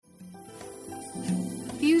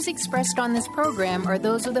views expressed on this program are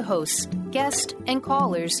those of the hosts, guests, and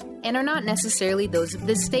callers, and are not necessarily those of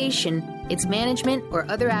this station, its management, or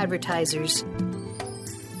other advertisers.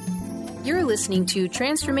 You're listening to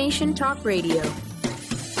Transformation Talk Radio.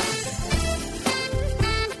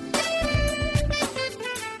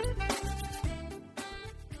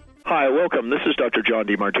 Hi, welcome. This is Dr. John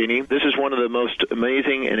DeMartini. This is one of the most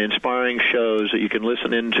amazing and inspiring shows that you can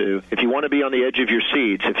listen into. If you want to be on the edge of your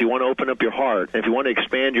seats, if you want to open up your heart, if you want to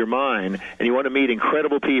expand your mind, and you want to meet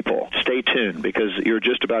incredible people, stay tuned because you're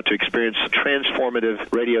just about to experience a transformative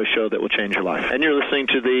radio show that will change your life. And you're listening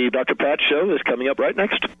to the Dr. Pat Show that's coming up right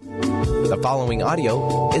next. The following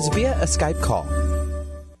audio is via a Skype call.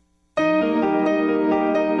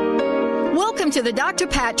 Welcome to the Dr.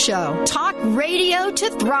 Pat Show. Talk radio to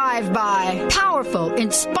thrive by. Powerful,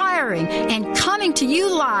 inspiring, and coming to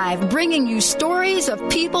you live, bringing you stories of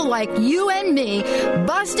people like you and me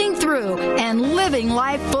busting through and living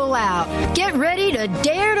life full out. Get ready to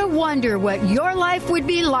dare to wonder what your life would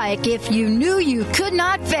be like if you knew you could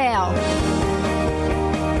not fail.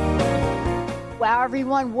 Wow,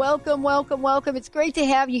 everyone. Welcome, welcome, welcome. It's great to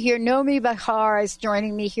have you here. Nomi Bachar is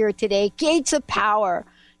joining me here today. Gates of Power.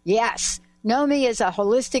 Yes. Nomi is a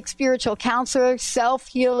holistic spiritual counselor,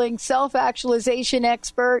 self-healing, self-actualization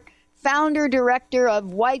expert, founder, director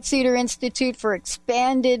of White Cedar Institute for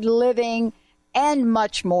Expanded Living, and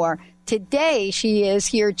much more. Today, she is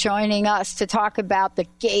here joining us to talk about the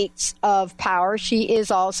Gates of Power. She is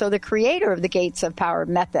also the creator of the Gates of Power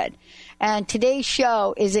method. And today's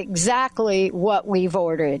show is exactly what we've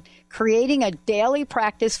ordered, creating a daily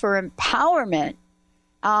practice for empowerment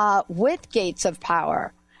with Gates of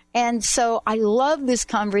Power. And so I love this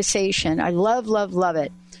conversation. I love, love, love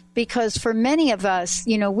it. Because for many of us,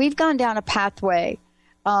 you know, we've gone down a pathway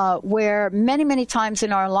where many, many times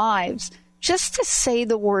in our lives, just to say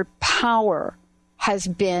the word power has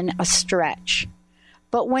been a stretch.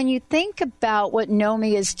 But when you think about what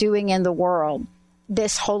Nomi is doing in the world,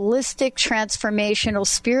 this holistic, transformational,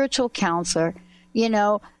 spiritual counselor, you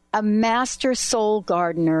know, a master soul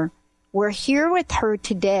gardener, we're here with her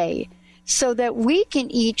today so that we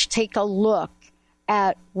can each take a look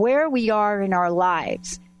at where we are in our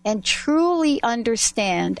lives and truly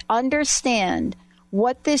understand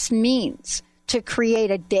what this means to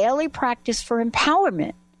create a daily practice for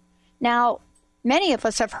empowerment. Now, many of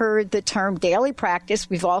us have heard the term daily practice.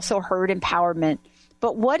 We've also heard empowerment.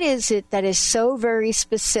 But what is it that is so very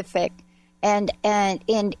specific and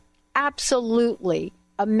absolutely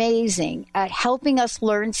amazing at helping us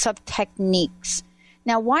learn some techniques?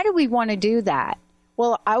 Now, why do we want to do that?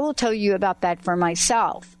 Well, I will tell you about that for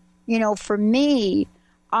myself. You know, for me,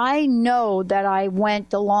 I know that I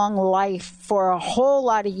went along life for a whole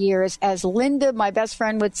lot of years, as Linda, my best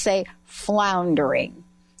friend, would say, floundering.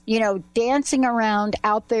 You know, dancing around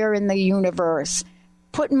out there in the universe,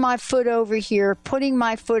 putting my foot over here, putting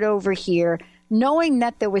my foot over here, knowing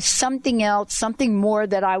that there was something else, something more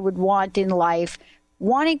that I would want in life,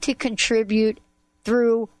 wanting to contribute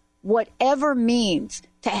through whatever means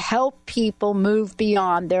to help people move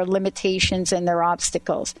beyond their limitations and their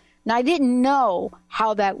obstacles. Now, I didn't know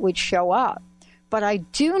how that would show up, but I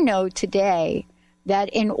do know today that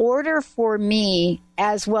in order for me,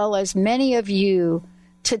 as well as many of you,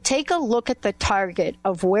 to take a look at the target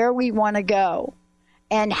of where we want to go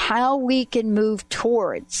and how we can move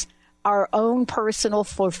towards our own personal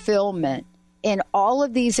fulfillment in all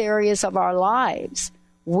of these areas of our lives,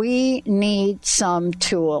 we need some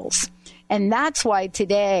tools. And that's why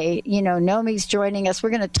today, you know, Nomi's joining us.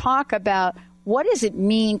 We're going to talk about what does it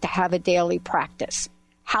mean to have a daily practice?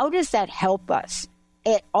 How does that help us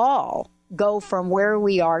at all go from where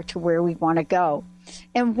we are to where we want to go?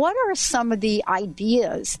 And what are some of the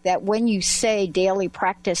ideas that when you say daily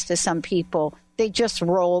practice to some people, they just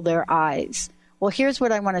roll their eyes? Well, here's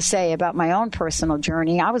what I want to say about my own personal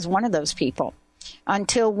journey. I was one of those people.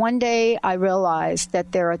 Until one day I realized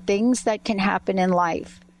that there are things that can happen in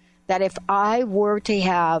life that if I were to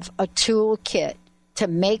have a toolkit to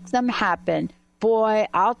make them happen, boy,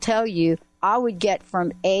 I'll tell you, I would get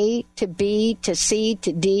from A to B to C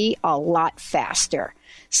to D a lot faster.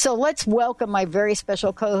 So let's welcome my very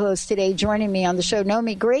special co-host today joining me on the show.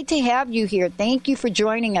 Nomi, great to have you here. Thank you for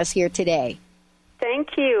joining us here today.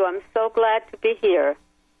 Thank you. I'm so glad to be here.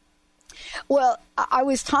 Well, I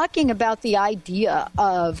was talking about the idea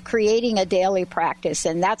of creating a daily practice,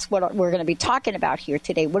 and that's what we're going to be talking about here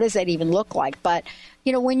today. What does that even look like? But,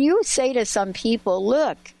 you know, when you say to some people,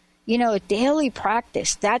 look, you know, a daily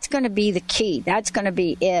practice, that's going to be the key. That's going to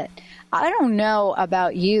be it. I don't know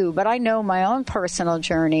about you, but I know my own personal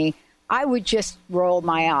journey. I would just roll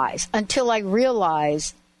my eyes until I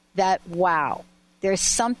realized that, wow, there's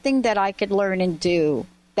something that I could learn and do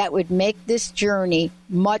that would make this journey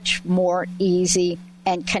much more easy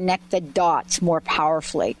and connect the dots more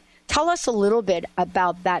powerfully. Tell us a little bit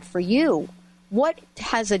about that for you. What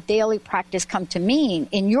has a daily practice come to mean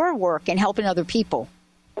in your work and helping other people?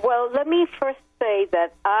 Well, let me first say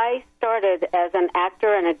that I started as an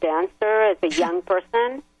actor and a dancer as a young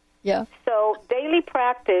person. Yeah. So daily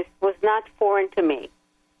practice was not foreign to me.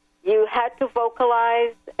 You had to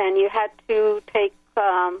vocalize, and you had to take,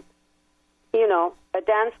 a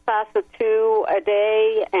dance class or two a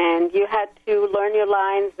day, and you had to learn your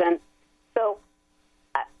lines. And so,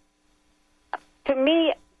 to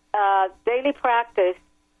me, daily practice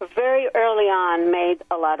very early on made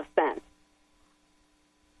a lot of sense.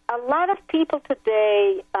 A lot of people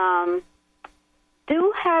today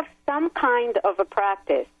do have some kind of a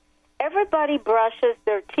practice. Everybody brushes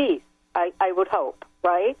their teeth, I would hope,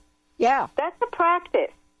 right? Yeah. That's a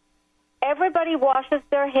practice. Everybody washes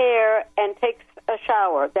their hair and takes a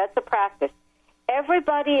shower. That's a practice.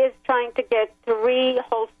 Everybody is trying to get 3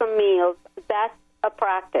 wholesome meals. That's a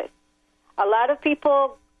practice. A lot of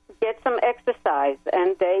people get some exercise,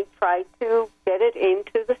 and they try to get it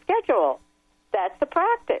into the schedule. That's a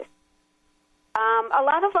practice. A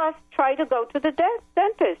lot of us try to go to the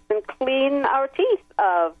dentist and clean our teeth,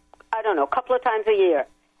 a couple of times a year.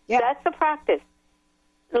 Yeah. That's a practice.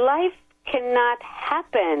 Life cannot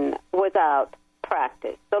happen without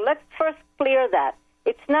practice. So let's first clear that.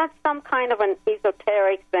 It's not some kind of an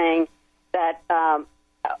esoteric thing that,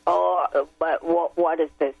 what is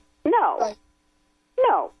this? No. Right.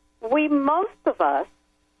 No. Most of us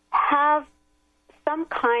have some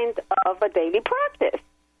kind of a daily practice.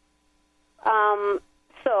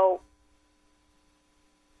 So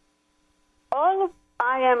all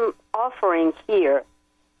I am offering here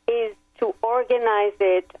is to organize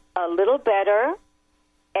it a little better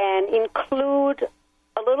and include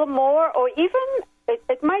a little more, or even,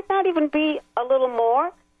 it might not even be a little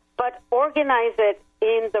more, but organize it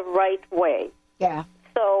in the right way. Yeah.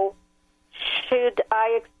 So should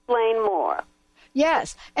I explain more?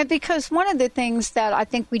 Yes, and because one of the things that I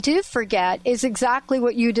think we do forget is exactly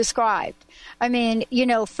what you described. I mean,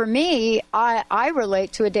 for me, I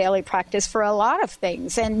relate to a daily practice for a lot of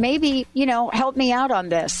things, and maybe, help me out on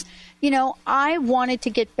this. I wanted to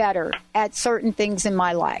get better at certain things in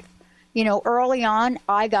my life. Early on,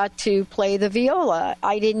 I got to play the viola.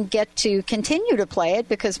 I didn't get to continue to play it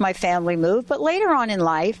because my family moved, but later on in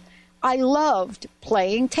life, I loved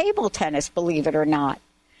playing table tennis, believe it or not.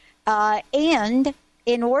 And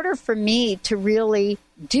in order for me to really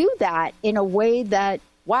do that in a way that,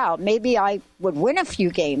 wow, maybe I would win a few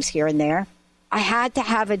games here and there, I had to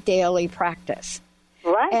have a daily practice.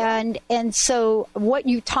 Right. And so what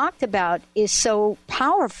you talked about is so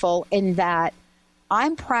powerful in that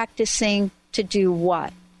I'm practicing to do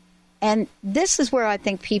what? And this is where I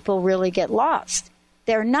think people really get lost.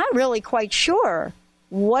 They're not really quite sure,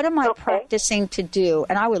 what am I practicing to do?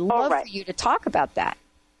 And I would love for you to talk about that.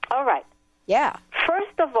 All right. Yeah.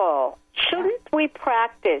 First of all, shouldn't we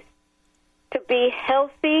practice to be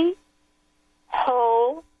healthy,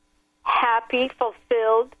 whole, happy,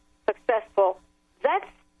 fulfilled, successful? That's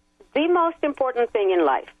the most important thing in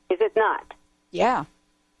life, is it not? Yeah.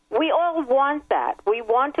 We all want that. We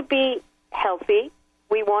want to be healthy.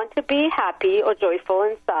 We want to be happy or joyful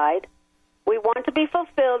inside. We want to be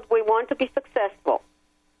fulfilled. We want to be successful.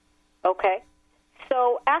 Okay?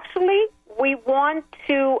 So actually, we want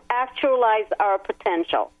to actualize our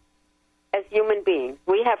potential as human beings.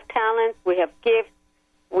 We have talents, we have gifts,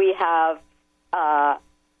 we have a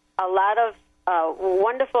lot of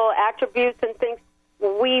wonderful attributes and things.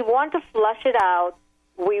 We want to flush it out.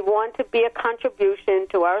 We want to be a contribution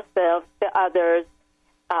to ourselves, to others.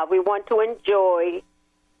 We want to enjoy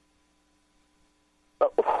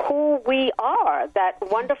who we are, that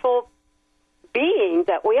wonderful being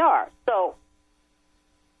that we are. So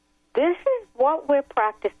this is what we're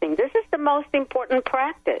practicing. This is the most important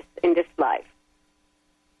practice in this life.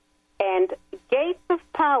 And Gates of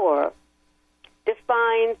Power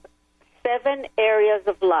defines 7 areas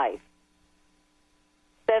of life,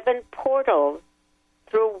 7 portals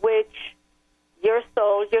through which your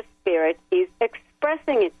soul, your spirit is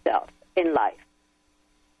expressing itself in life.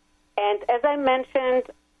 And as I mentioned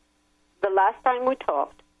the last time we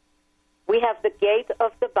talked, we have the gate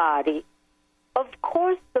of the body. Of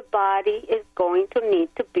course, the body is going to need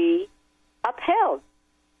to be upheld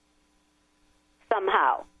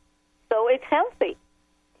somehow, so it's healthy.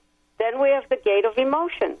 Then we have the gate of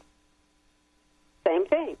emotions. Same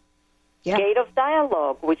thing. Yeah. Gate of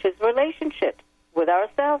dialogue, which is relationships with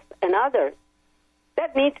ourselves and others.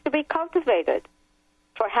 That needs to be cultivated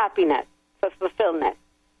for happiness, for fulfillment.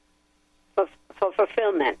 For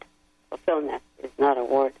fulfillment. Fulfillment is not a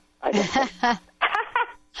word. I don't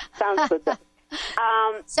Sounds good, though.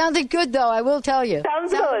 Sounded good, though, I will tell you.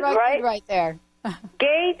 Sounds good, right? Right there.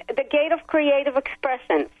 The gate of creative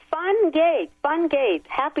expression. Fun gate,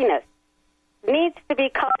 happiness needs to be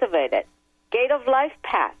cultivated. Gate of life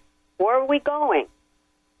path. Where are we going?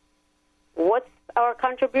 What's our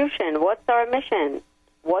contribution? What's our mission?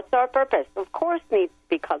 What's our purpose? Of course needs to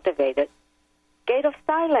be cultivated. Gate of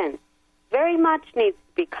silence very much needs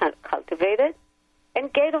to be cultivated.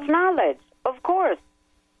 And gate of knowledge, of course.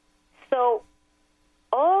 So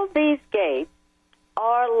all these gates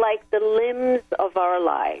are like the limbs of our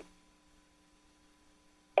lives.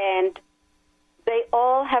 And they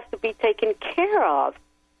all have to be taken care of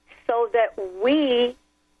so that we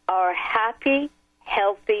are happy,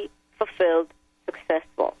 healthy, fulfilled,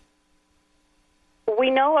 successful. We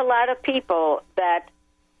know a lot of people that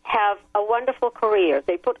have a wonderful career.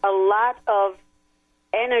 They put a lot of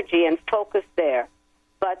energy and focus there,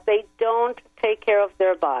 but they don't take care of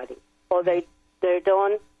their body, or they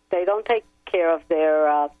don't take care of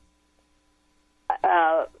their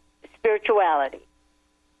spirituality.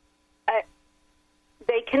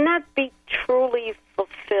 They cannot be truly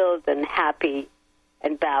fulfilled and happy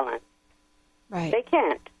and balanced. Right. They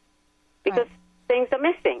can't, because things are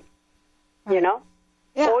missing. Right. You know.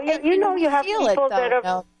 Yeah. Or you have people that are.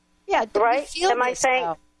 No. Yeah. Right. Am I saying?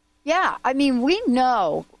 Though? Yeah. I mean, we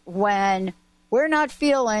know when we're not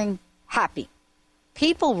feeling happy.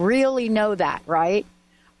 People really know that, right?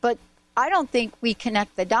 But I don't think we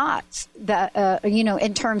connect the dots that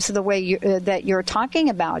in terms of the way that you're talking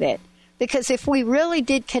about it. Because if we really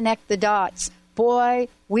did connect the dots, boy,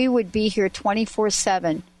 we would be here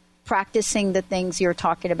 24/7 practicing the things you're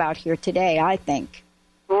talking about here today, I think.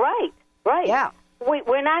 Right. Yeah.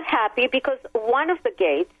 We're not happy because one of the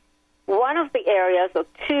gates, one of the areas, or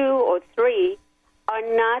two or three,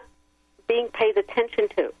 are not being paid attention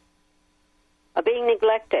to, are being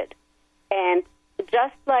neglected. And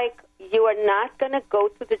just like you are not going to go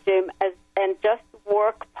to the gym and just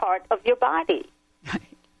work part of your body.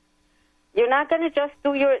 You're not going to just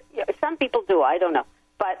do some people do, I don't know.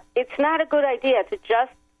 But it's not a good idea to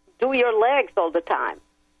just do your legs all the time.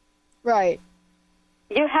 Right.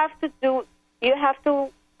 You have to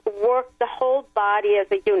work the whole body as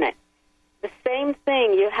a unit. The same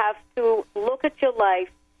thing, you have to look at your life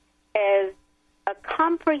as a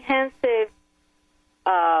comprehensive,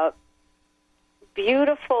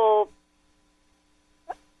 beautiful,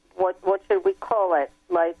 what should we call it?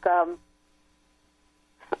 Like,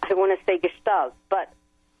 I want to say gestalt, but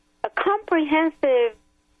a comprehensive...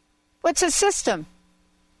 What's a system?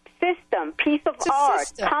 Piece of art,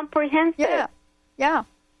 system. Comprehensive. Yeah.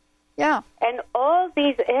 And all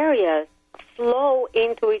these areas flow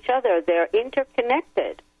into each other. They're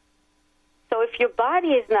interconnected. So if your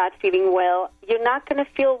body is not feeling well, you're not going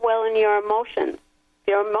to feel well in your emotions. If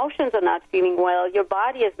your emotions are not feeling well, your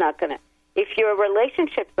body is not going to. If your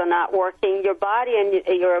relationships are not working, your body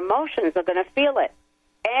and your emotions are going to feel it.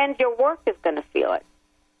 And your work is going to feel it.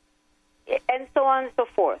 And so on and so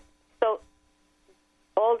forth. So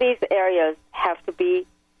all these areas have to be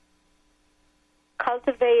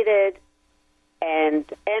cultivated and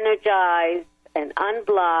energized and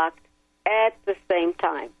unblocked at the same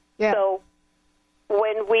time. Yeah. So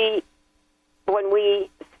when we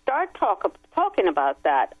start talking about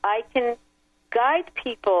that, I can guide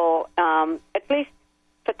people, at least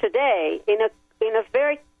for today, in a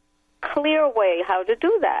very clear way how to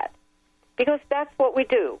do that, because that's what we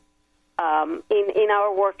do in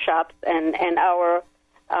our workshops, and our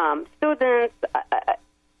students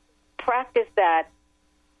practice that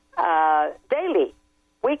daily,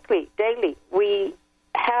 weekly, daily. We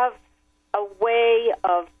have a way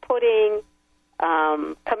of putting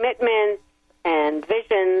commitments and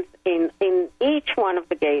visions in each one of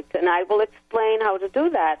the gates, and I will explain how to do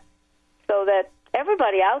that so that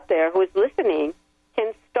everybody out there who is listening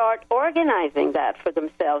can start organizing that for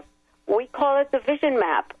themselves. We call it the vision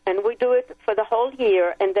map, and we do it for the whole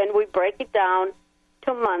year, and then we break it down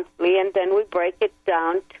to monthly, and then we break it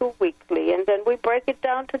down to weekly, and then we break it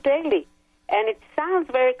down to daily. And it sounds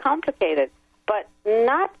very complicated, but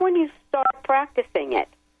not when you start practicing it.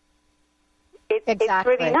 It's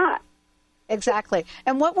really not. Exactly.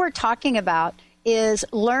 And what we're talking about is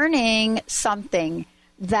learning something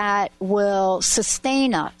that will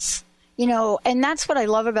sustain us. And that's what I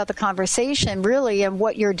love about the conversation, really, and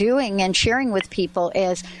what you're doing and sharing with people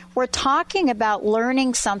is we're talking about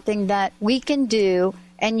learning something that we can do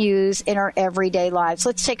and use in our everyday lives.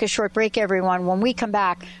 Let's take a short break, everyone. When we come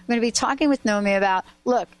back, I'm going to be talking with Nomi about,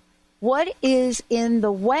 look, what is in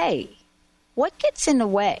the way what gets in the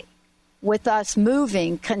way with us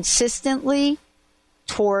moving consistently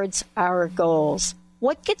towards our goals?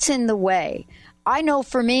 What gets in the way? I know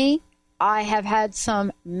for me, I have had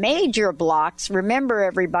some major blocks. Remember,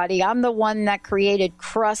 everybody, I'm the one that created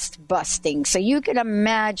crust busting. So you can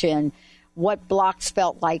imagine what blocks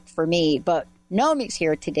felt like for me. But Nomi's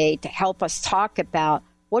here today to help us talk about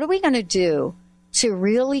what are we going to do to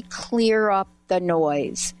really clear up the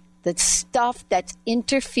noise, the stuff that's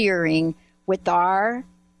interfering with our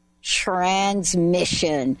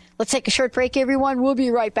transmission. Let's take a short break, everyone. We'll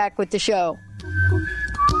be right back with the show.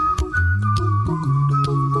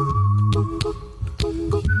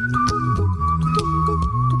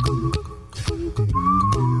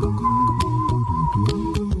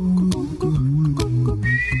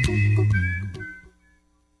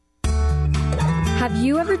 Have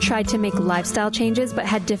you ever tried to make lifestyle changes but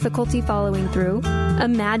had difficulty following through?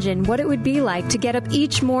 Imagine what it would be like to get up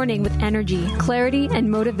each morning with energy, clarity, and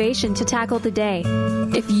motivation to tackle the day.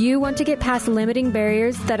 If you want to get past limiting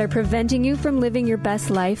barriers that are preventing you from living your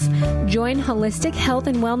best life, join holistic health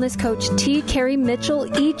and wellness coach T. Carey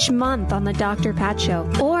Mitchell each month on the Dr. Pat Show.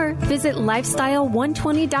 Or visit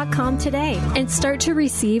lifestyle120.com today and start to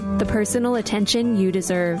receive the personal attention you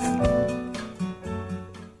deserve.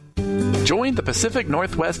 Join the Pacific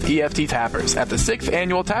Northwest EFT Tappers at the 6th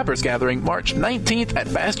Annual Tappers Gathering March 19th at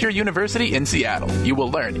Bastyr University in Seattle. You will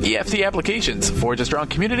learn EFT applications, forge a strong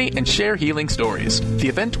community, and share healing stories. The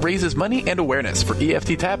event raises money and awareness for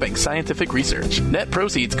EFT tapping scientific research. Net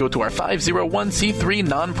proceeds go to our 501c3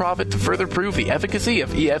 nonprofit to further prove the efficacy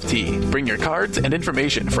of EFT. Bring your cards and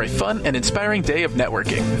information for a fun and inspiring day of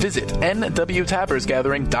networking. Visit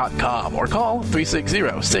nwtappersgathering.com or call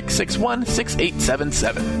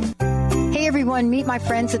 360-661-6877. Hey everyone, meet my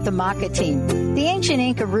friends at the maca team. The ancient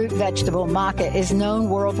Inca root vegetable maca is known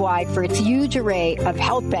worldwide for its huge array of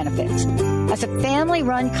health benefits. As a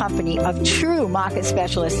family-run company of true maca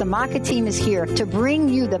specialists, the maca team is here to bring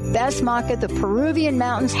you the best maca the Peruvian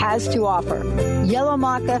mountains has to offer. Yellow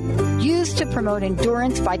maca, used to promote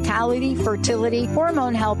endurance, vitality, fertility,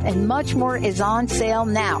 hormone health, and much more, is on sale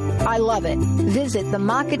now. I love it. Visit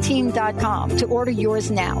themacateam.com to order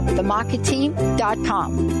yours now.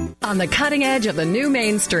 themacateam.com. On the cutting edge of the new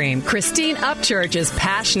mainstream, Christine Upchurch is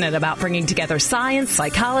passionate about bringing together science,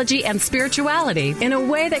 psychology, and spirituality in a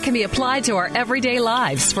way that can be applied to our everyday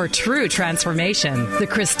lives for true transformation. The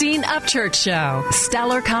Christine Upchurch Show,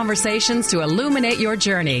 stellar conversations to illuminate your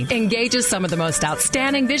journey, engages some of the most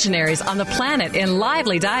outstanding visionaries on the planet in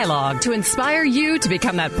lively dialogue to inspire you to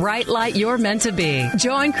become that bright light you're meant to be.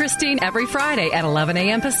 Join Christine every Friday at 11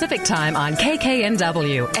 a.m. Pacific Time on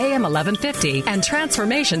KKNW, AM 1150, and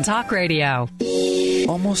Transformation Talk Radio.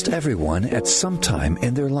 Almost everyone at some time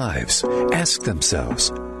in their lives ask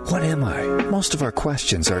themselves, what am I? Most of our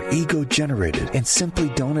questions are ego-generated and simply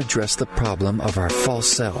don't address the problem of our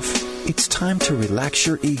false self. It's time to relax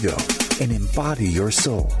your ego and embody your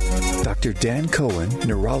soul. Dr. Dan Cohen,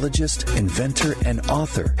 neurologist, inventor, and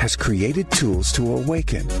author, has created tools to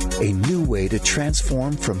awaken, a new way to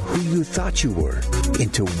transform from who you thought you were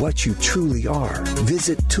into what you truly are.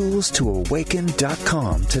 Visit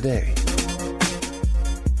toolstoawaken.com today.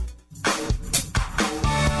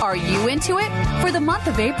 Are you into it? For the month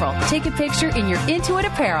of April, take a picture in your Intuit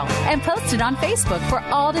apparel and post it on Facebook for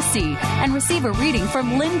all to see and receive a reading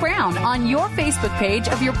from Lynn Brown on your Facebook page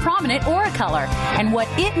of your prominent aura color and what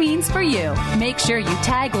it means for you. Make sure you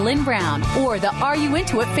tag Lynn Brown or the Are You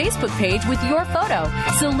Into It Facebook page with your photo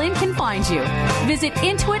so Lynn can find you. Visit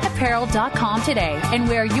IntuitApparel.com today and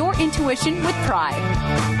wear your intuition with pride.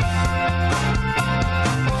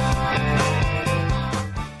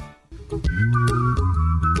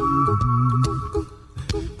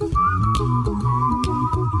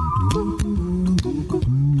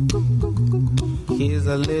 Here's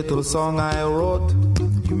a little song I wrote.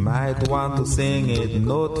 You might want to sing it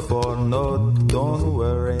note for note. Don't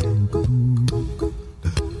worry.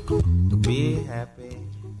 Be happy.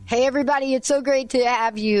 Hey, everybody. It's so great to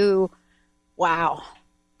have you. Wow.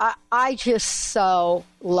 I just so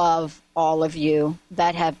love all of you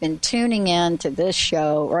that have been tuning in to this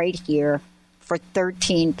show right here for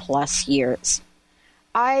 13 plus years.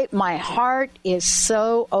 My heart is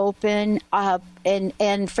so open up.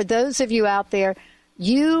 And for those of you out there,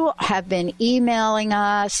 you have been emailing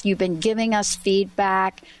us, you've been giving us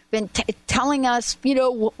feedback, been telling us,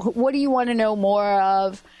 what do you want to know more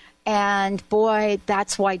of? And boy,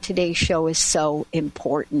 that's why today's show is so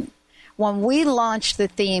important. When we launched the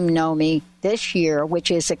theme, Nomi, this year, which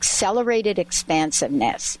is accelerated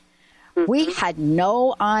expansiveness, we had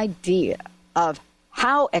no idea of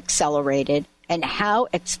how accelerated and how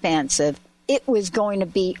expansive it was going to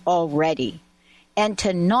be already. And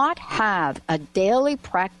to not have a daily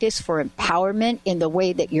practice for empowerment in the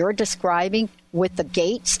way that you're describing with the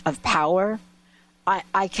gates of power,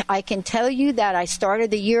 I can tell you that I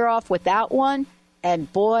started the year off without one,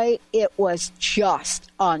 and boy, it was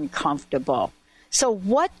just uncomfortable. So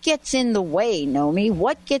what gets in the way, Nomi?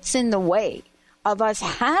 What gets in the way of us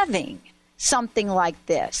having something like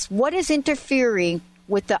this? What is interfering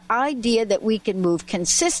with the idea that we can move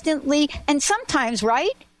consistently and sometimes,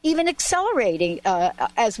 right, even accelerating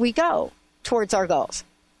as we go towards our goals?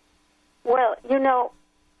 Well,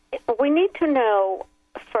 we need to know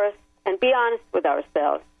first and be honest with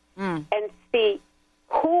ourselves and see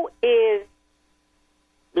who is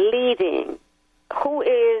leading, who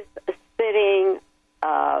is sitting,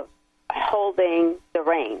 holding the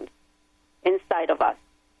reins inside of us.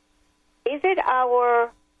 Is it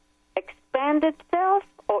our expanded self,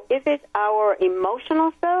 or is it our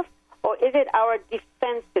emotional self, or is it our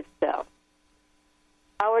defensive self?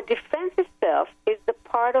 Our defensive self is the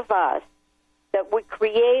part of us that we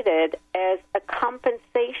created as a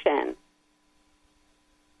compensation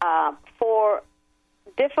for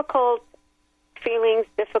difficult feelings,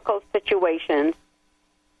 difficult situations,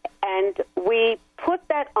 and we put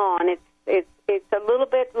that on. It's a little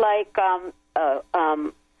bit like a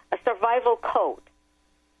survival coat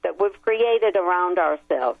that we've created around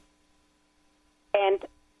ourselves. And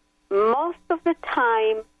most of the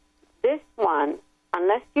time, this one,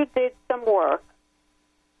 unless you did some work,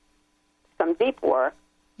 some deep work,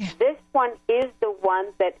 this one is the one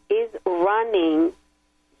that is running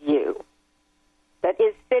you, that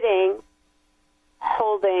is sitting,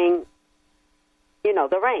 holding,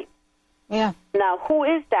 the reins. Yeah. Now, who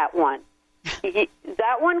is that one?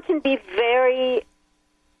 That one can be very,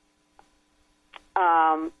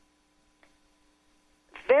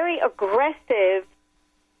 very aggressive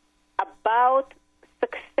about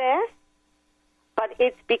success, but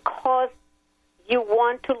it's because you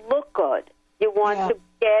want to look good. You want to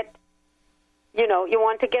get, you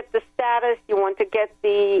want to get the status. You want to get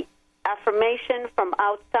the affirmation from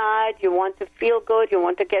outside. You want to feel good. You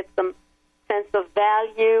want to get some sense of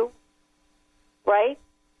value, right?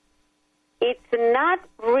 It's not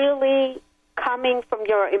really coming from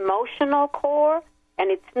your emotional core,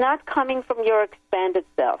 and it's not coming from your expanded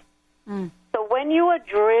self. So when you are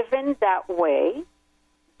driven that way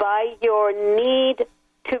by your need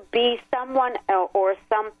to be someone or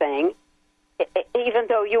something, even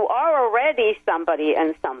though you are already somebody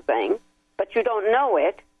and something, but you don't know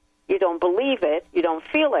it, you don't believe it, you don't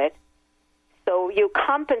feel it, so you're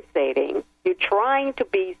compensating, you're trying to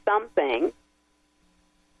be something,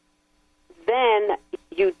 then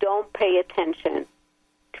you don't pay attention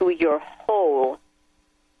to your whole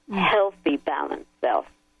healthy, balanced self.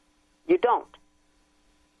 You don't.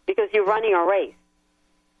 Because you're running a race.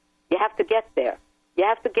 You have to get there. You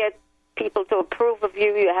have to get people to approve of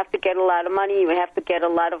you. You have to get a lot of money. You have to get a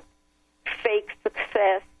lot of fake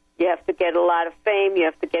success. You have to get a lot of fame. You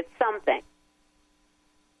have to get something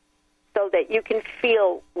so that you can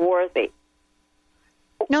feel worthy.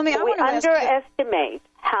 Nomi, we underestimate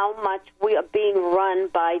how much we are being run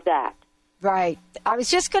by that. Right. I was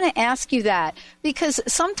just going to ask you that, because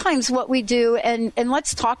sometimes what we do, and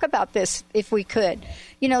let's talk about this if we could,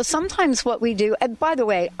 sometimes what we do, and by the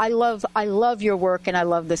way, I love your work and I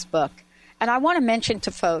love this book. And I want to mention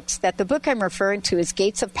to folks that the book I'm referring to is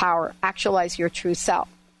Gates of Power, Actualize Your True Self.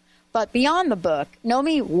 But beyond the book,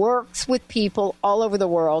 Nomi works with people all over the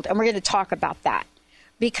world, and we're going to talk about that,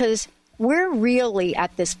 because we're really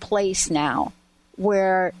at this place now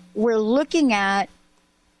where we're looking at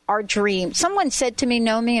our dream. Someone said to me,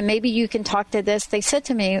 Nomi, and maybe you can talk to this. They said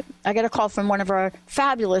to me, I got a call from one of our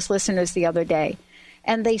fabulous listeners the other day,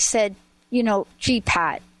 and they said, gee,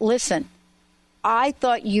 Pat, listen, I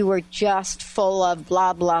thought you were just full of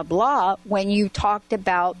blah, blah, blah when you talked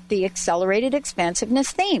about the accelerated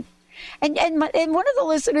expansiveness theme. And one of the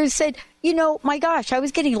listeners said, my gosh, I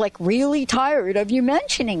was getting really tired of you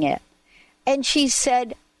mentioning it. And she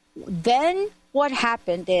said, then what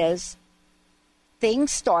happened is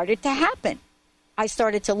things started to happen. I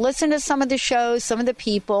started to listen to some of the shows, some of the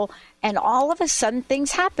people, and all of a sudden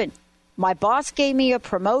things happened. My boss gave me a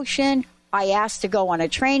promotion. I asked to go on a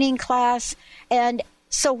training class. And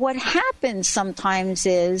so what happens sometimes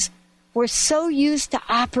is we're so used to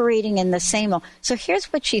operating in the same old. So here's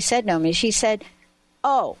what she said, Nomi. She said,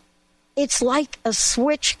 it's like a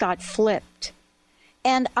switch got flipped.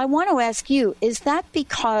 And I want to ask you, is that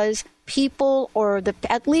because people, or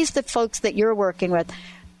at least the folks that you're working with,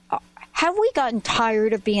 have we gotten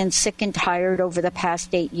tired of being sick and tired over the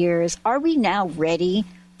past 8 years? Are we now ready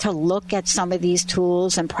to look at some of these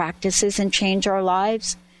tools and practices and change our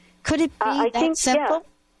lives? Could it be simple?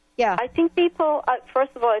 Yeah. I think people,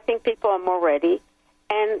 first of all, I think people are more ready.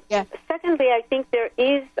 And secondly, I think there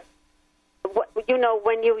is,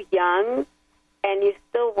 when you're young and you're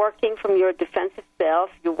still working from your defensive self,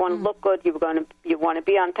 you want to look good, you want to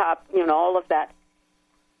be on top, all of that.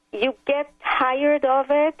 You get tired of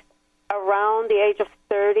it around the age of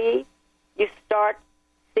 30. You start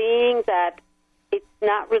seeing that it's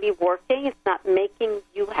not really working, it's not making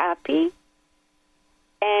you happy.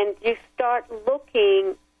 And you start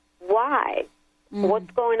looking why,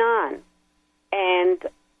 what's going on. And,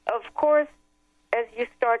 of course, as you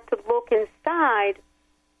start to look inside,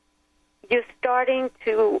 you're starting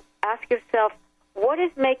to ask yourself, what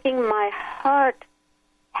is making my heart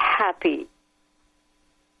happy?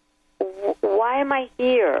 Why am I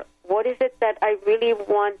here? What is it that I really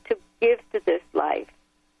want to give to this life?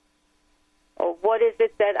 Or what is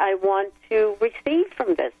it that I want to receive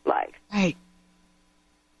from this life? Right.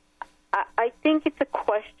 I think it's a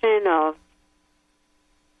question of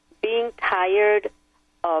being tired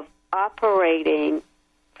of operating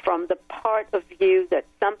from the part of you that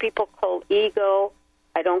some people call ego.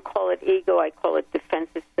 I don't call it ego, I call it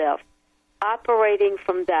defensive self. Operating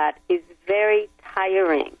from that is very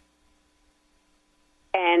tiring.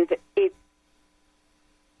 And it's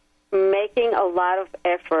making a lot of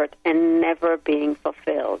effort and never being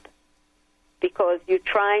fulfilled. Because you're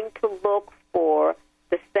trying to look for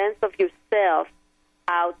the sense of yourself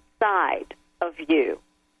outside of you.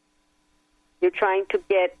 You're trying to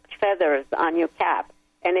get feathers on your cap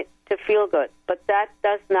and to feel good, but that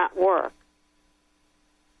does not work.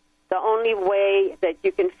 The only way that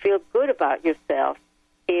you can feel good about yourself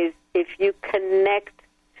is if you connect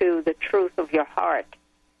to the truth of your heart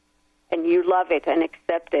and you love it and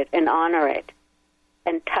accept it and honor it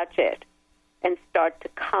and touch it and start to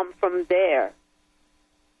come from there.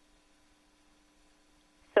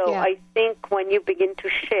 So I think when you begin to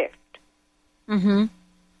shift,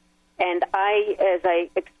 and I, as I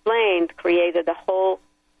explained, created a whole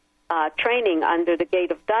training under the Gate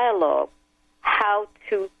of Dialogue, how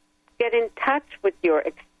to get in touch with your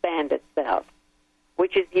expanded self,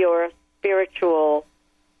 which is your spiritual,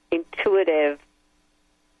 intuitive,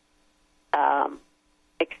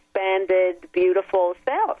 expanded, beautiful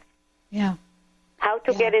self. Yeah. How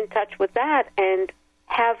to get in touch with that and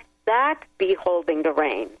have that be holding the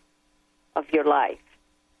reins of your life.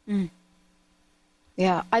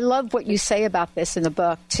 Yeah, I love what you say about this in the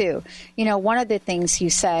book, too. One of the things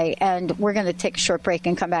you say, and we're going to take a short break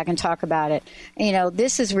and come back and talk about it.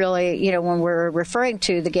 This is really, when we're referring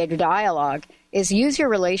to the Gate of Dialogue, is use your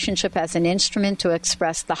relationship as an instrument to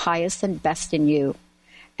express the highest and best in you.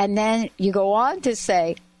 And then you go on to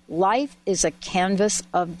say, life is a canvas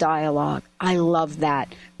of dialogue. I love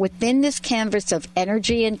that. Within this canvas of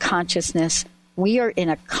energy and consciousness, we are in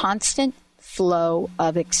a constant flow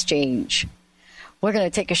of exchange. We're going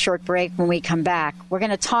to take a short break. When we come back, we're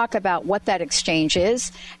going to talk about what that exchange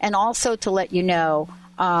is and also to let you know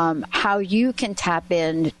how you can tap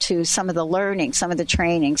into some of the learning, some of the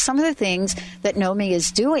training, some of the things that Nomi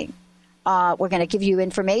is doing. We're going to give you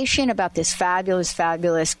information about this fabulous,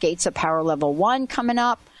 fabulous Gates of Power Level 1 coming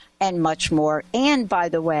up and much more. And by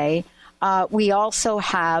the way, we also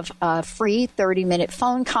have a free 30-minute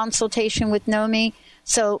phone consultation with Nomi.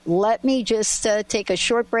 So let me just take a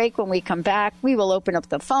short break. When we come back, we will open up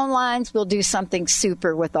the phone lines. We'll do something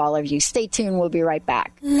super with all of you. Stay tuned. We'll be right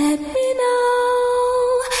back. Let me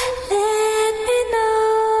know. Let me know.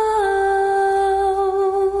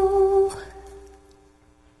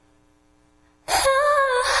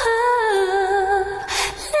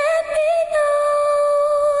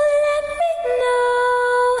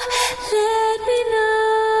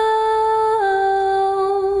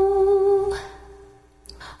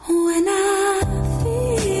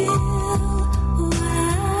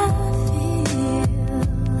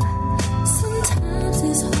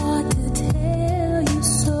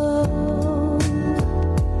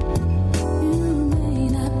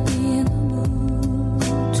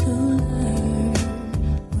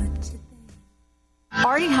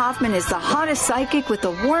 Is the hottest psychic with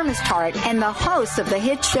the warmest heart and the host of the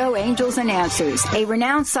hit show Angels and Answers. A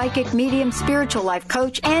renowned psychic, medium, spiritual life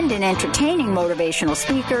coach, and an entertaining motivational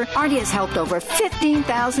speaker, Artie has helped over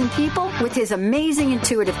 15,000 people with his amazing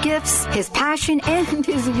intuitive gifts, his passion, and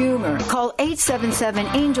his humor. Call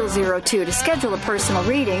 877-ANGEL-02 to schedule a personal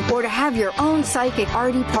reading or to have your own psychic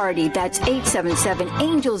Artie party. That's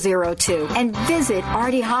 877-ANGEL-02. And visit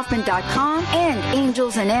artiehoffman.com and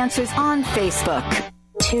Angels and Answers on Facebook.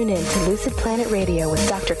 Tune in to Lucid Planet Radio with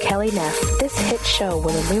Dr. Kelly Neff. This hit show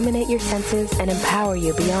will illuminate your senses and empower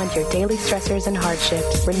you beyond your daily stressors and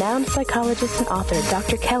hardships. Renowned psychologist and author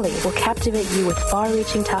Dr. Kelly will captivate you with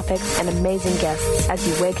far-reaching topics and amazing guests as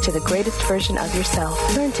you wake to the greatest version of yourself.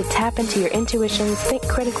 Learn to tap into your intuitions, think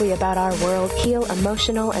critically about our world, heal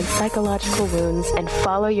emotional and psychological wounds, and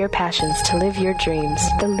follow your passions to live your dreams.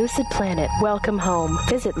 The Lucid Planet. Welcome home.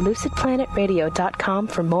 Visit lucidplanetradio.com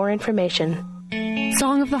for more information.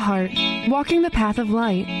 Song of the Heart, Walking the Path of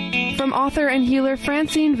Light, from author and healer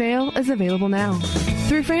Francine Vale, is available now.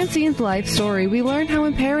 Through Francine's life story, we learn how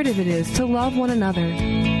imperative it is to love one another.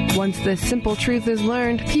 Once this simple truth is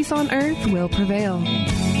learned, peace on earth will prevail.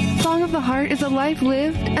 Song of the Heart is a life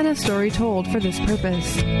lived and a story told for this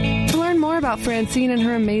purpose. To learn more about Francine and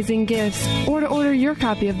her amazing gifts, or to order your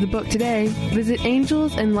copy of the book today, visit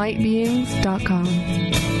angelsandlightbeings.com.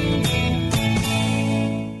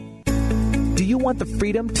 Do you want the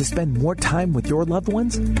freedom to spend more time with your loved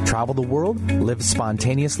ones? Travel the world? Live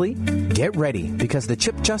spontaneously? Get ready, because the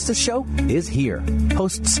Chip Justice Show is here.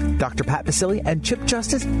 Hosts Dr. Pat Basile and Chip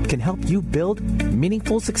Justice can help you build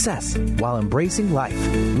meaningful success while embracing life.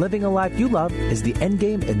 Living a life you love is the end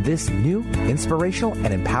game in this new, inspirational,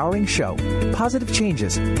 and empowering show. Positive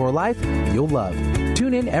changes for a life you'll love.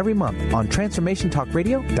 Tune in every month on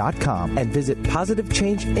TransformationTalkRadio.com and visit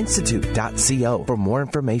PositiveChangeInstitute.co for more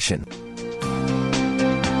information.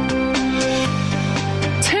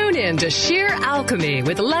 To Sheer Alchemy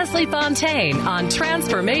with Leslie Fontaine on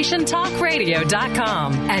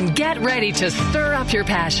TransformationTalkRadio.com, and get ready to stir up your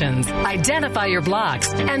passions, identify your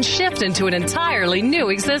blocks, and shift into an entirely new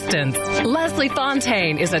existence. Leslie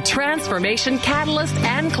Fontaine is a transformation catalyst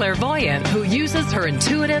and clairvoyant who uses her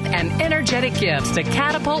intuitive and energetic gifts to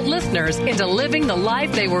catapult listeners into living the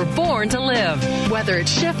life they were born to live. Whether it's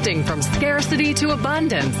shifting from scarcity to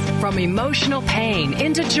abundance, from emotional pain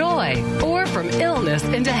into joy, or from illness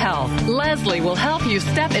into health, Leslie will help you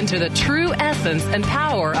step into the true essence and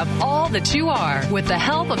power of all that you are with the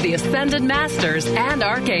help of the Ascended Masters and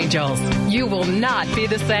Archangels. You will not be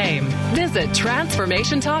the same. Visit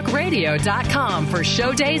TransformationTalkRadio.com for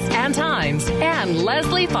show dates and times, and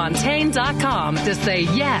LeslieFontaine.com to say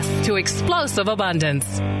yes to explosive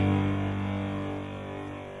abundance.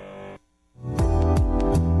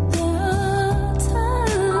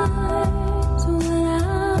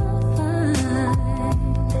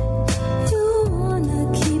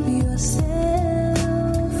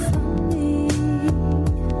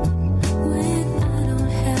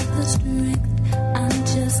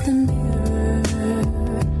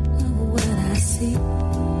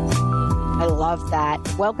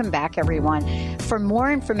 Welcome back, everyone. For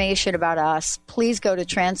more information about us, please go to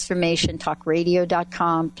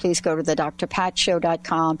TransformationTalkRadio.com. Please go to the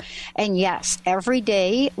drpatshow.com. And yes, every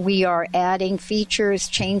day we are adding features,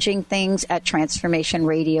 changing things at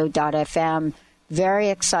transformationradio.fm. Very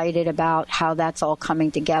excited about how that's all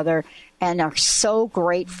coming together, and are so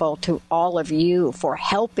grateful to all of you for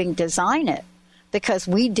helping design it, because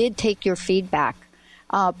we did take your feedback.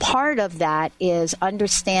 Part of that is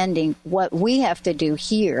understanding what we have to do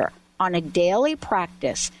here on a daily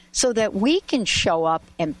practice so that we can show up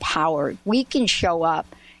empowered. We can show up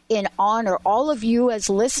in honor, all of you as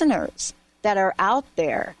listeners that are out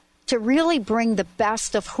there, to really bring the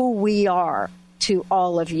best of who we are to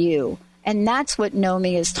all of you. And that's what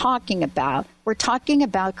Nomi is talking about. We're talking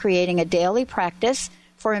about creating a daily practice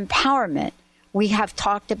for empowerment. We have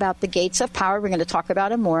talked about the gates of power. We're going to talk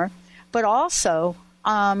about it more. But also,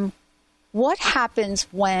 what happens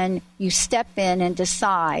when you step in and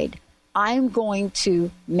decide, I'm going to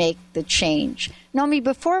make the change? Nomi,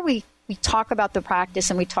 before we talk about the practice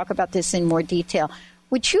and we talk about this in more detail,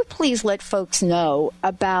 would you please let folks know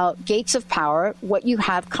about Gates of Power, what you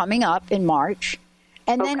have coming up in March,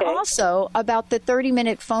 and then also about the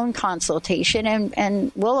 30-minute phone consultation,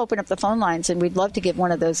 and we'll open up the phone lines, and we'd love to give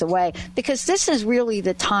one of those away, because this is really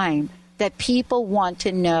the time that people want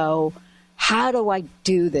to know, how do I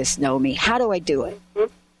do this, Nomi? How do I do it?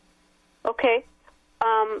 Mm-hmm. Okay.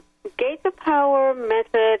 Gates of Power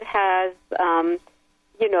method has,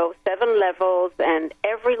 7 levels, and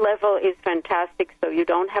every level is fantastic, so you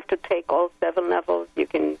don't have to take all 7 levels.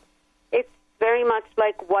 It's very much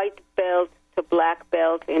like white belt to black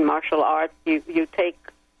belt in martial arts. You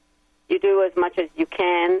do as much as you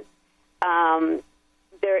can.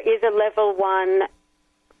 There is a level 1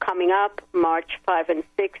 coming up March 5 and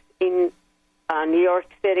 6 in New York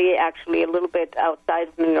City, actually a little bit outside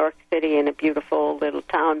of New York City in a beautiful little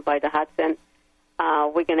town by the Hudson.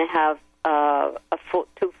 We're going to have 2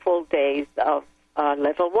 full days of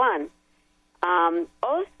level 1.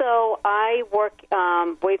 Also, I work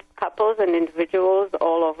with couples and individuals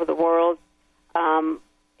all over the world.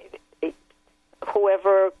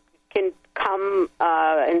 Whoever can come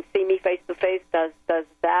and see me face-to-face does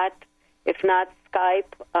that. If not,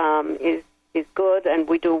 Skype is good, and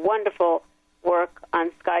we do wonderful work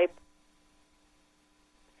on Skype.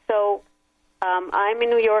 So I'm in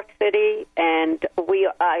New York City, and we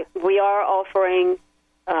are offering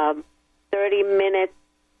 30-minute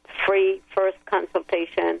free first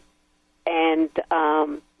consultation, and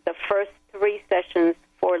the first 3 sessions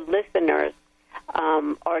for listeners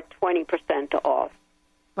are 20% off.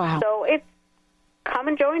 Wow. So it's come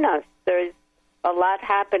and join us. There's a lot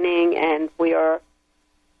happening, and we're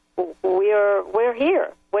here.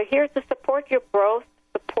 We're here to support your growth,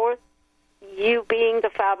 support you being the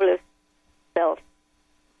fabulous self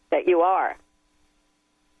that you are.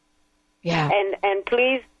 Yeah. And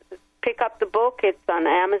please pick up the book. It's on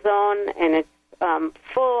Amazon, and it's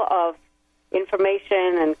full of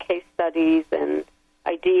information and case studies and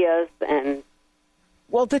ideas. And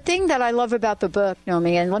well, the thing that I love about the book,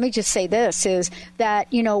 Nomi, and let me just say this, is that,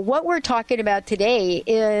 what we're talking about today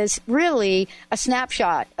is really a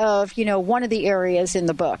snapshot of, one of the areas in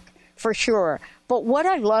the book, for sure. But what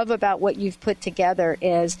I love about what you've put together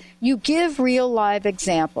is you give real live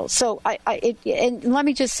examples. So and let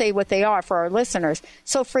me just say what they are for our listeners.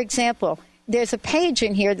 So, for example, there's a page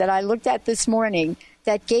in here that I looked at this morning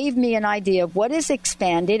that gave me an idea of what is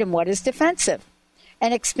expanded and what is defensive.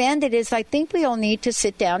 And expanded is, I think we all need to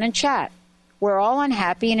sit down and chat. We're all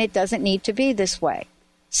unhappy, and it doesn't need to be this way.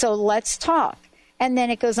 So let's talk. And then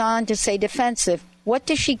it goes on to say defensive. What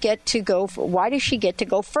does she get to go for? Why does she get to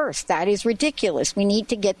go first? That is ridiculous. We need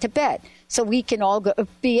to get to bed so we can all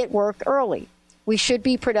be at work early. We should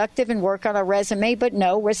be productive and work on our resume, but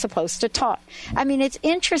no, we're supposed to talk. I mean, it's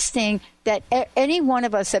interesting that any one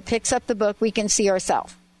of us that picks up the book, we can see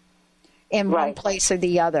ourselves in one place or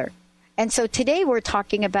the other. And so today we're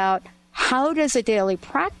talking about how does a daily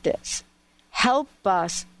practice help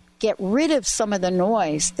us get rid of some of the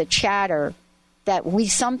noise, the chatter that we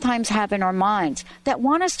sometimes have in our minds that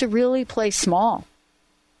want us to really play small.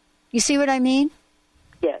 You see what I mean?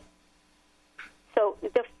 Yes. So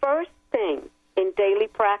the first thing in daily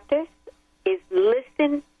practice is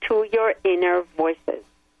listen to your inner voices.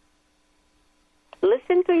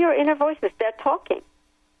 Listen to your inner voices. They're talking.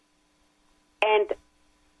 And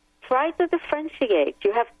try to differentiate.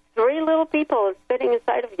 You have 3 little people sitting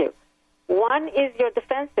inside of you. One is your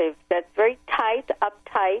defensive, that's very tight,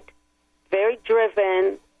 uptight, very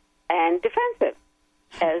driven, and defensive,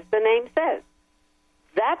 as the name says.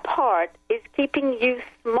 That part is keeping you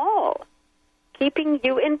small, keeping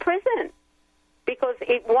you in prison, because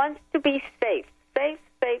it wants to be safe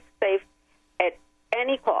at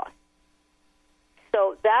any cost.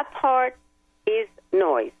 So that part is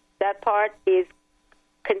noise. That part is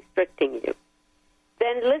constricting you.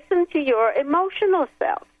 Then listen to your emotional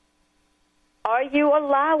self. Are you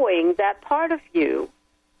allowing that part of you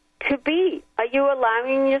to be? Are you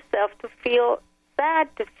allowing yourself to feel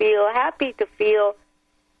sad, to feel happy, to feel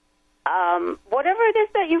whatever it is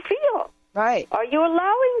that you feel? Right. Are you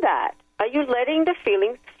allowing that? Are you letting the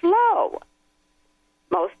feelings flow?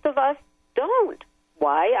 Most of us don't.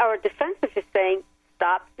 Why? Our defensive is saying,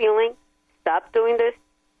 stop feeling, stop doing this.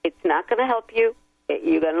 It's not going to help you.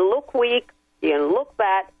 You're going to look weak. You're going to look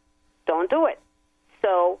bad. Don't do it.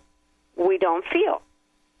 So we don't feel.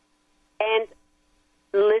 And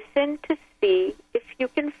listen to see if you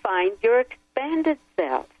can find your expanded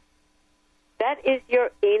self. That is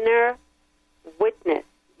your inner witness,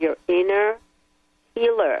 your inner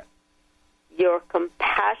healer, your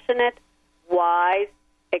compassionate, wise,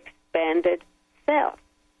 expanded self.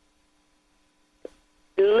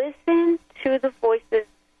 Listen to the voices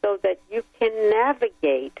so that you can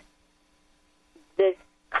navigate this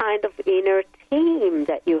kind of inner team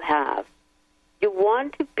that you have. You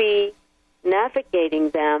want to be navigating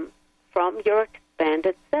them from your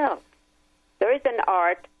expanded self. There is an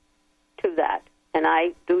art to that, and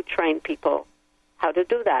I do train people how to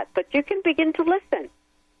do that. But you can begin to listen.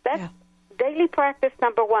 That's daily practice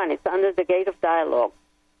number 1. It's under the gate of dialogue.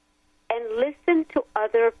 And listen to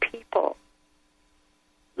other people.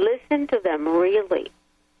 Listen to them really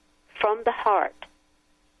from the heart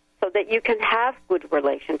so that you can have good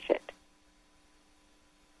relationships.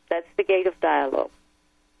 That's the gate of dialogue.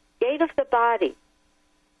 Gate of the body.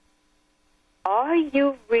 Are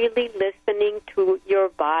you really listening to your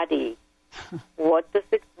body? What does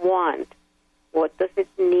it want? What does it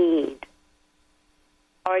need?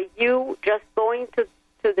 Are you just going to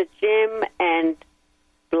the gym and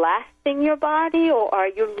blasting your body, or are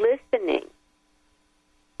you listening?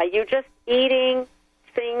 Are you just eating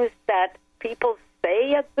things that people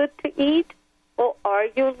say are good to eat, or are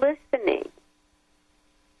you listening?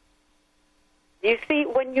 You see,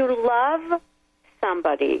 when you love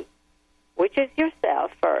somebody, which is yourself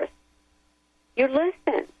first, you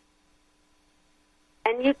listen.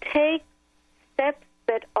 And you take steps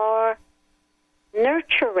that are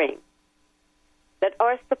nurturing, that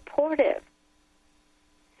are supportive.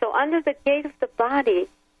 So under the gate of the body,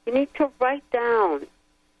 you need to write down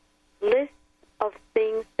lists of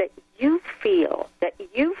things that you feel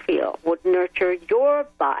would nurture your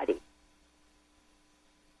body.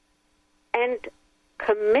 And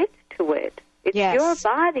commit to it. It's your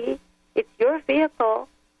body. It's your vehicle.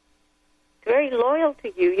 It's very loyal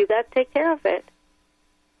to you. You got to take care of it.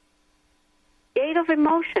 Gate of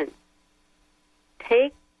emotion.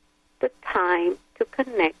 Take the time to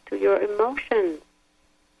connect to your emotions,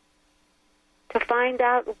 to find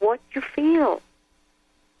out what you feel,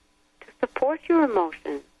 to support your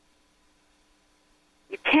emotions.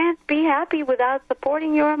 You can't be happy without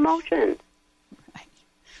supporting your emotions. Right.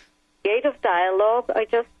 Gate of dialogue, I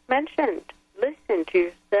just mentioned. Listen to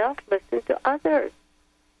yourself, listen to others.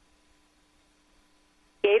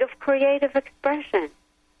 Gate of creative expression.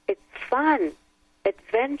 It's fun,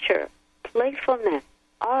 adventure, playfulness,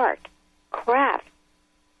 art, craft,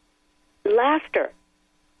 laughter.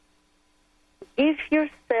 Give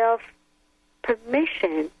yourself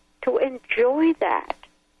permission to enjoy that.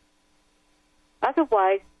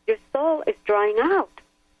 Otherwise, your soul is drying out.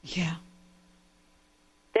 Yeah.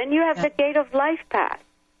 Then you have the gate of life path.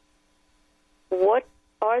 What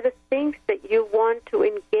are the things that you want to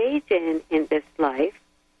engage in this life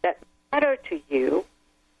that matter to you?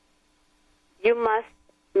 You must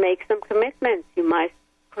make some commitments. You must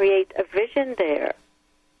create a vision there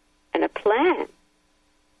and a plan.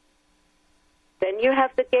 Then you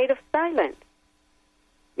have the gate of silence.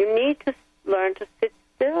 You need to learn to sit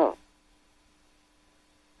still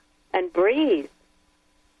and breathe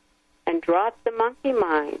and drop the monkey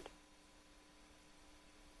mind.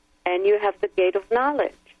 And you have the gate of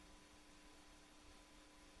knowledge.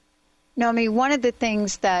 Nomi, one of the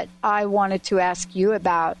things that I wanted to ask you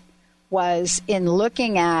about was in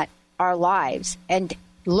looking at our lives and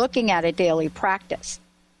looking at a daily practice.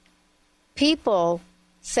 People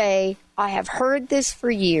say, I have heard this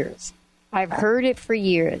for years. I've heard it for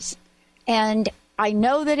years. And I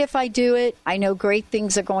know that if I do it, I know great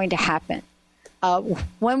things are going to happen.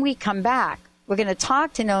 When we come back, we're going to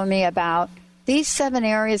talk to Nomi about these 7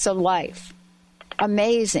 areas of life.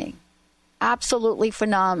 Amazing. Absolutely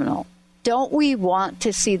phenomenal. Don't we want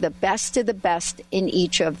to see the best of the best in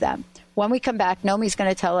each of them? When we come back, Nomi's going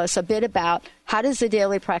to tell us a bit about how does the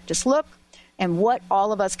daily practice look and what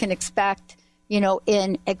all of us can expect,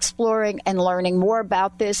 in exploring and learning more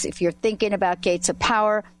about this. If you're thinking about Gates of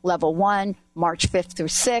Power, Level 1, March 5th through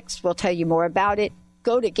 6th, we'll tell you more about it.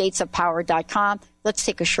 Go to gatesofpower.com. Let's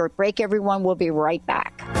take a short break, everyone. We'll be right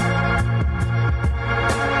back.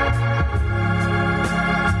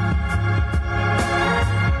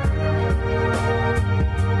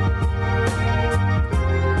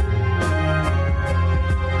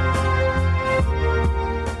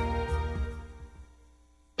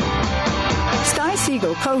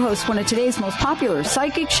 Siegel co-hosts one of today's most popular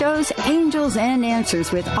psychic shows, Angels and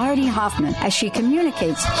Answers with Artie Hoffman, as she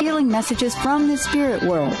communicates healing messages from the spirit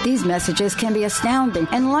world. These messages can be astounding,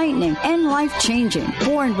 enlightening, and life-changing.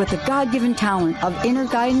 Born with the God-given talent of inner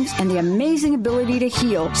guidance and the amazing ability to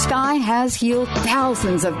heal, Sky has healed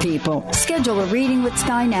thousands of people. Schedule a reading with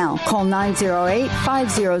Sky now. Call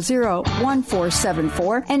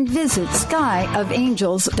 908-500-1474 and visit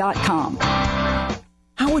skyofangels.com.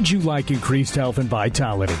 How would you like increased health and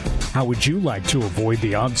vitality? How would you like to avoid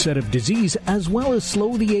the onset of disease as well as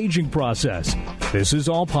slow the aging process? This is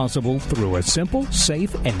all possible through a simple,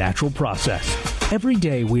 safe, and natural process. Every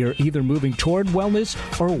day we are either moving toward wellness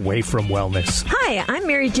or away from wellness. Hi, I'm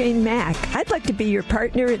Mary Jane Mack. I'd like to be your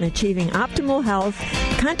partner in achieving optimal health.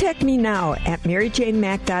 Contact me now at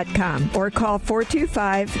maryjanemack.com or call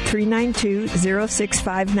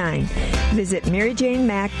 425-392-0659. Visit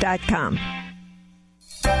maryjanemack.com.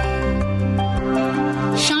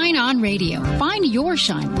 Shine On Radio. Find Your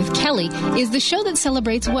Shine with Kelly is the show that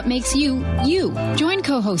celebrates what makes you, you. Join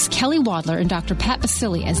co-hosts Kelly Wadler and Dr. Pat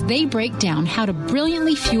Basili as they break down how to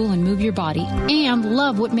brilliantly fuel and move your body and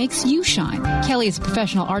love what makes you shine. Kelly is a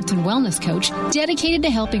professional arts and wellness coach dedicated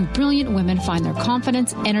to helping brilliant women find their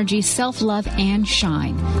confidence, energy, self-love, and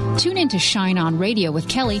shine. Tune in to Shine On Radio with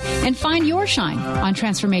Kelly and find your shine on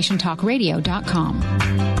TransformationTalkRadio.com.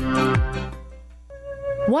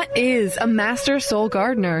 What is a master soul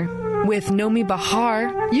gardener? With Nomi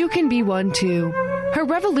Bachar, you can be one too. Her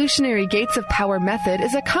revolutionary Gates of Power method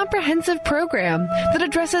is a comprehensive program that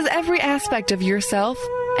addresses every aspect of yourself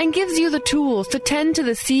and gives you the tools to tend to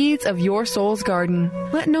the seeds of your soul's garden.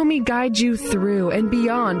 Let Nomi guide you through and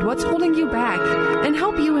beyond what's holding you back and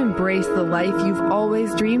help you embrace the life you've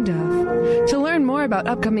always dreamed of. To learn more about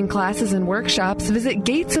upcoming classes and workshops, visit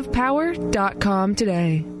gatesofpower.com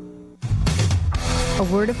today. A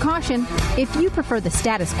word of caution, if you prefer the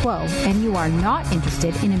status quo and you are not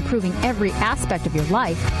interested in improving every aspect of your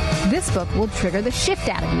life, this book will trigger the shift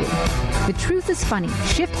out of you. The Truth is Funny,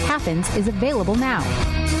 Shift Happens is available now.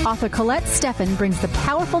 Author Colette Steffen brings the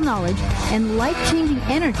powerful knowledge and life-changing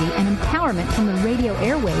energy and empowerment from the radio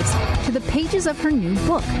airwaves to the pages of her new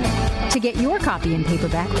book. To get your copy in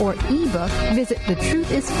paperback or ebook, visit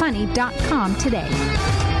thetruthisfunny.com today.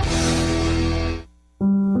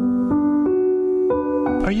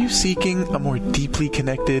 Are you seeking a more deeply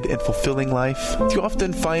connected and fulfilling life? Do you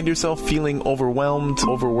often find yourself feeling overwhelmed,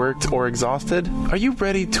 overworked, or exhausted? Are you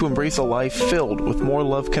ready to embrace a life filled with more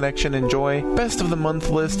love, connection, and joy? Best of the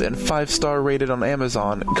Month list and 5-star rated on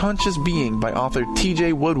Amazon, Conscious Being by author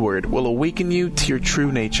TJ Woodward will awaken you to your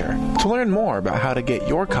true nature. To learn more about how to get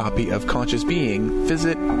your copy of Conscious Being,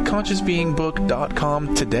 visit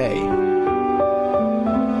consciousbeingbook.com today.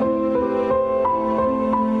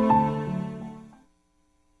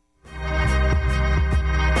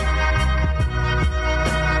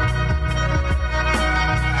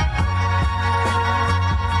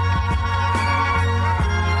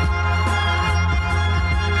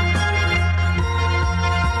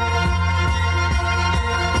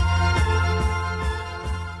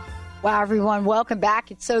 Wow, everyone, welcome back.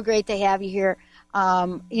 It's so great to have you here.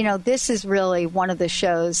 This is really one of the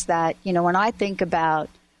shows that, when I think about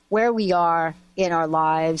where we are in our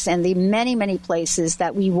lives and the many, many places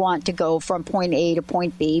that we want to go from point A to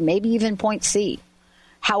point B, maybe even point C,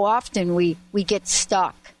 how often we get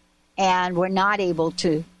stuck and we're not able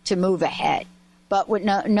to move ahead. But what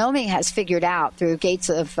Nomi has figured out through Gates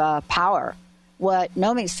of Power, what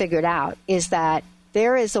Nomi's figured out is that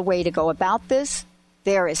there is a way to go about this.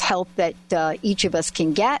 There is help that each of us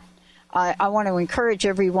can get. I want to encourage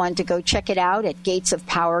everyone to go check it out at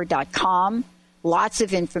gatesofpower.com. Lots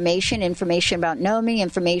of information about Nomi,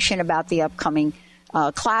 information about the upcoming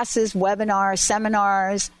classes, webinars,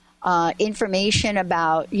 seminars, information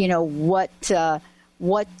about,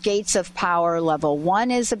 what Gates of Power Level 1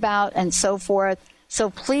 is about and so forth. So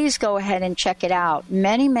please go ahead and check it out.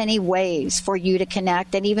 Many, many ways for you to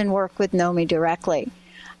connect and even work with Nomi directly.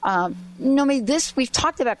 Nomi, we've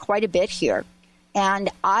talked about quite a bit here, and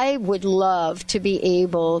I would love to be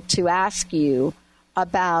able to ask you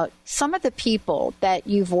about some of the people that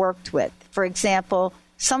you've worked with. For example,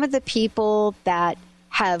 some of the people that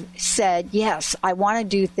have said, yes, I want to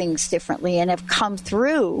do things differently and have come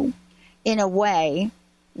through in a way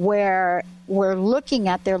where we're looking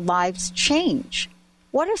at their lives change.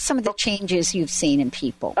 What are some of the changes you've seen in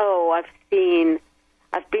people? Oh,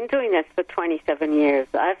 I've been doing this for 27 years.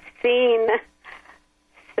 I've seen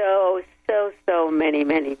so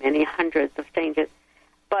many hundreds of changes.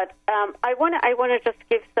 But I want to just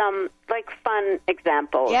give some fun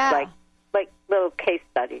examples, like little case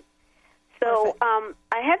studies. So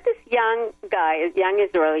I had this young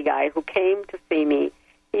Israeli guy who came to see me.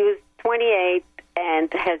 He was 28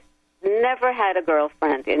 and has never had a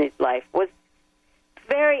girlfriend in his life. Was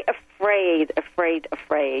very afraid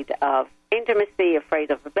of intimacy, afraid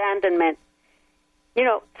of abandonment.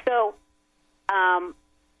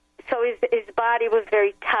 So his body was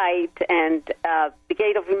very tight, and the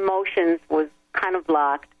gate of emotions was kind of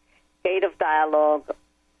blocked, gate of dialogue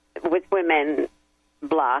with women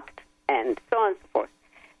blocked, and so on and so forth.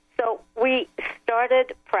 So we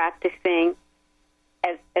started practicing,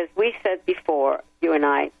 as we said before, you and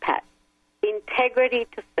I, Pat, integrity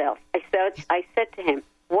to self. I said to him,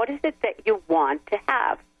 what is it that you want to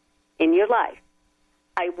have in your life?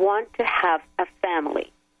 I want to have a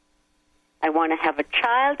family. I want to have a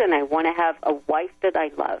child, and I want to have a wife that I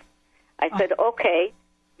love. I said, okay,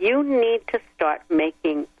 you need to start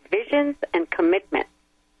making visions and commitments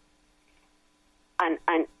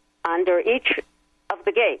under each of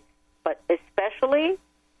the gates. But especially,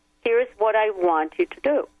 here's what I want you to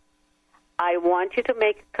do. I want you to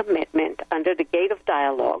make a commitment under the gate of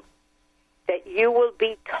dialogue that you will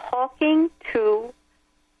be talking to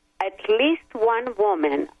at least one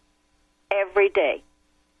woman every day.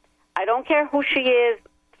 I don't care who she is.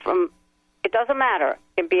 It doesn't matter.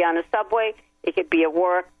 It can be on a subway. It could be at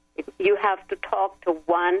work. You have to talk to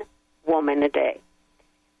one woman a day.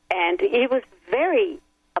 And he was very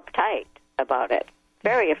uptight about it,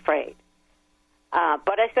 very afraid.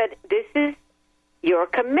 But I said, this is your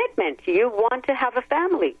commitment. You want to have a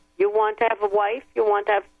family. You want to have a wife. You want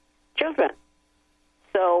to have children.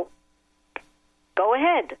 So go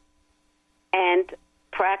ahead and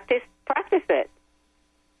practice it.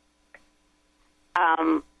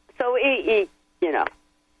 So it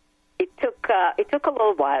took a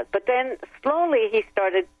little while, but then slowly he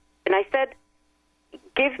started, and I said,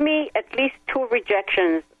 give me at least 2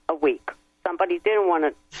 rejections a week. Somebody didn't want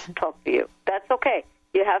to talk to you. That's okay.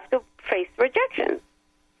 You have to face rejections.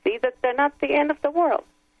 See that they're not the end of the world.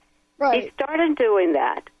 Right. He started doing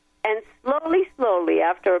that, and slowly,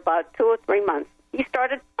 after about 2 or 3 months, he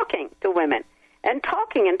started talking to women and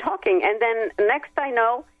talking, and then next I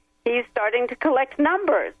know, he's starting to collect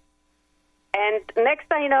numbers. And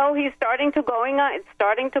next I know, he's starting to go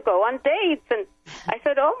on dates. And I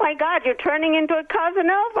said, "Oh my God, you're turning into a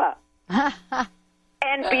Casanova."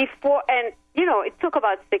 And it took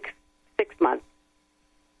about six months.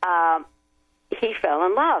 He fell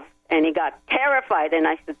in love, and he got terrified. And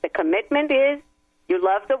I said, "The commitment is, you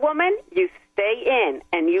love the woman, you stay in,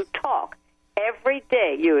 and you talk every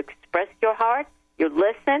day. You express your heart, you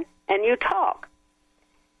listen, and you talk."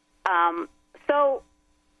 So,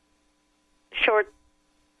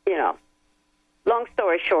 long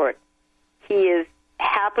story short, he is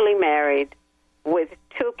happily married with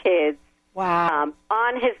 2 kids. Wow.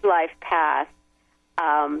 On his life path,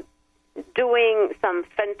 doing some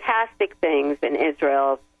fantastic things in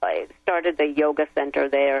Israel. I started the yoga center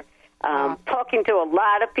there, talking to a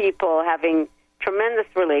lot of people, having tremendous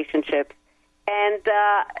relationships, and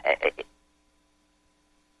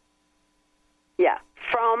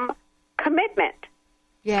from commitment,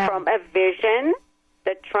 from a vision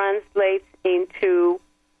that translates into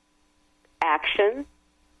actions,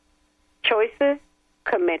 choices,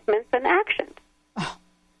 commitments, and actions. Oh.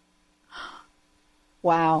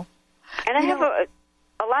 Wow. And I have a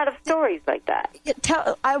lot of stories like that.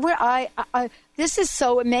 This is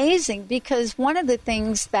so amazing, because one of the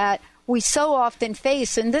things that we so often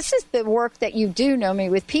face, and this is the work that you do, Nomi,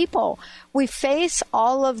 with people, we face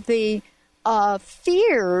all of the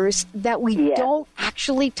fears that we don't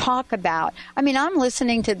actually talk about. I mean, I'm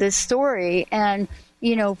listening to this story, and,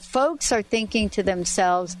 folks are thinking to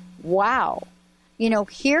themselves, wow,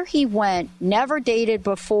 here he went, never dated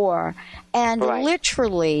before, and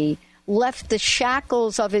literally left the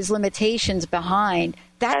shackles of his limitations behind.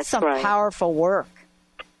 That's some powerful work.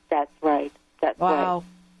 That's right. That's wow. right.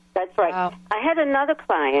 That's right. Wow. I had another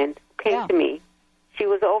client who came to me. She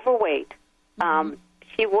was overweight.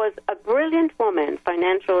 She was a brilliant woman,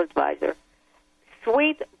 financial advisor,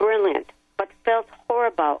 sweet, brilliant, but felt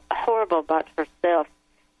horrible about herself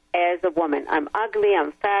as a woman. I'm ugly,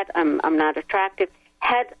 I'm fat, I'm not attractive.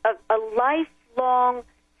 Had a lifelong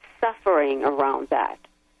suffering around that,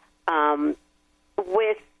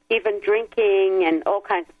 with even drinking and all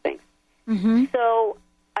kinds of things. Mm-hmm. So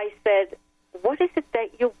I said, "What is it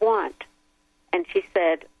that you want?" And she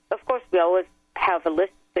said, of course, we always have a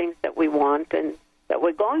list of things that we want and that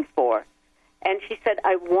we're going for. And she said,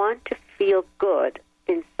 "I want to feel good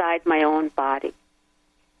inside my own body,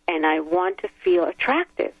 and I want to feel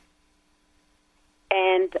attractive."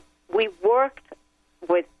 And we worked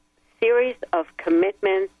with series of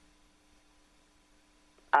commitments,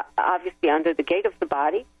 obviously under the gate of the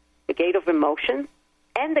body, the gate of emotions,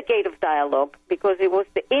 and the gate of dialogue, because it was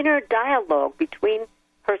the inner dialogue between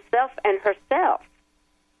herself and herself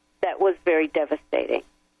that was very devastating.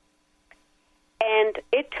 And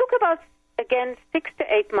it took about, again, 6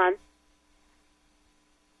 to 8 months.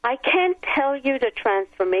 I can't tell you the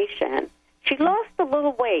transformation. She lost a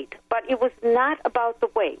little weight, but it was not about the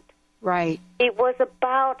weight. Right. It was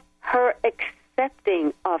about her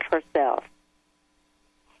accepting of herself.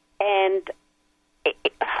 And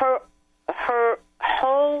her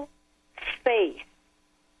whole face,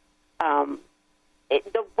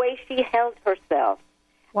 the way she held herself.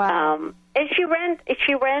 Wow. And she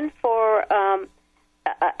ran for,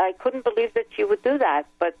 I couldn't believe that she would do that,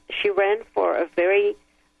 but she ran for a very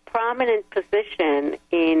prominent position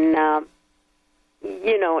in the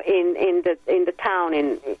town,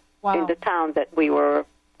 in the town that we were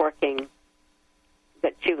working,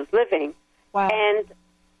 that she was living. Wow. And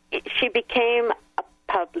she became a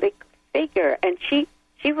public figure, and she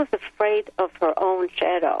was afraid of her own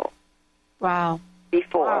shadow. Wow.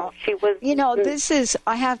 Before. Wow. She was... this is,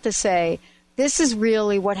 I have to say, this is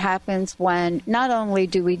really what happens when not only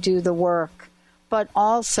do we do the work, but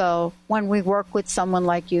also when we work with someone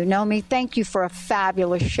like you. Nomi, thank you for a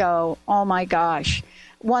fabulous show. Oh, my gosh.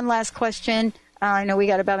 One last question. I know we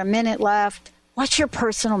got about a minute left. What's your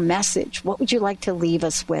personal message? What would you like to leave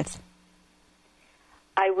us with?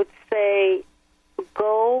 I would say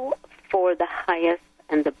go for the highest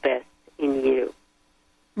and the best in you.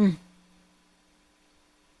 Mm.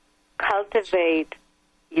 Cultivate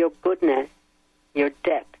your goodness, your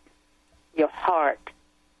depth, your heart,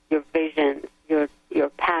 your visions, your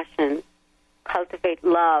passions. Cultivate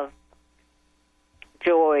love,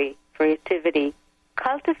 joy, creativity.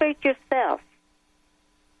 Cultivate yourself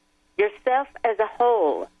as a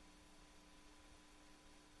whole,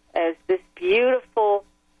 as this beautiful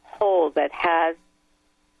whole that has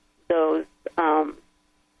those,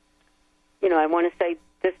 I want to say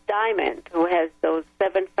this diamond who has those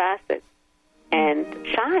 7 facets, and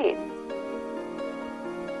shine.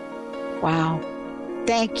 Wow.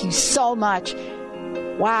 Thank you so much.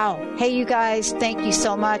 Wow. Hey, you guys, thank you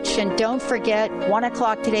so much. And don't forget, 1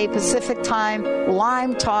 o'clock today, Pacific Time,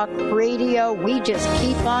 Lime Talk Radio. We just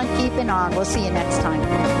keep on keeping on. We'll see you next time.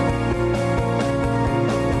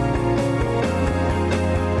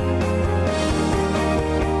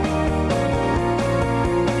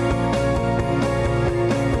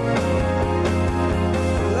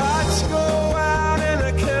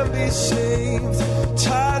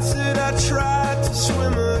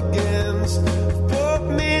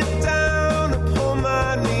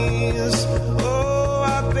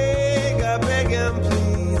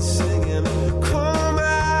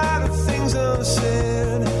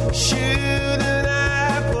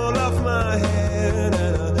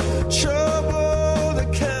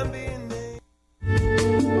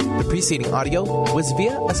 Preceding audio was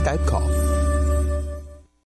via a Skype call.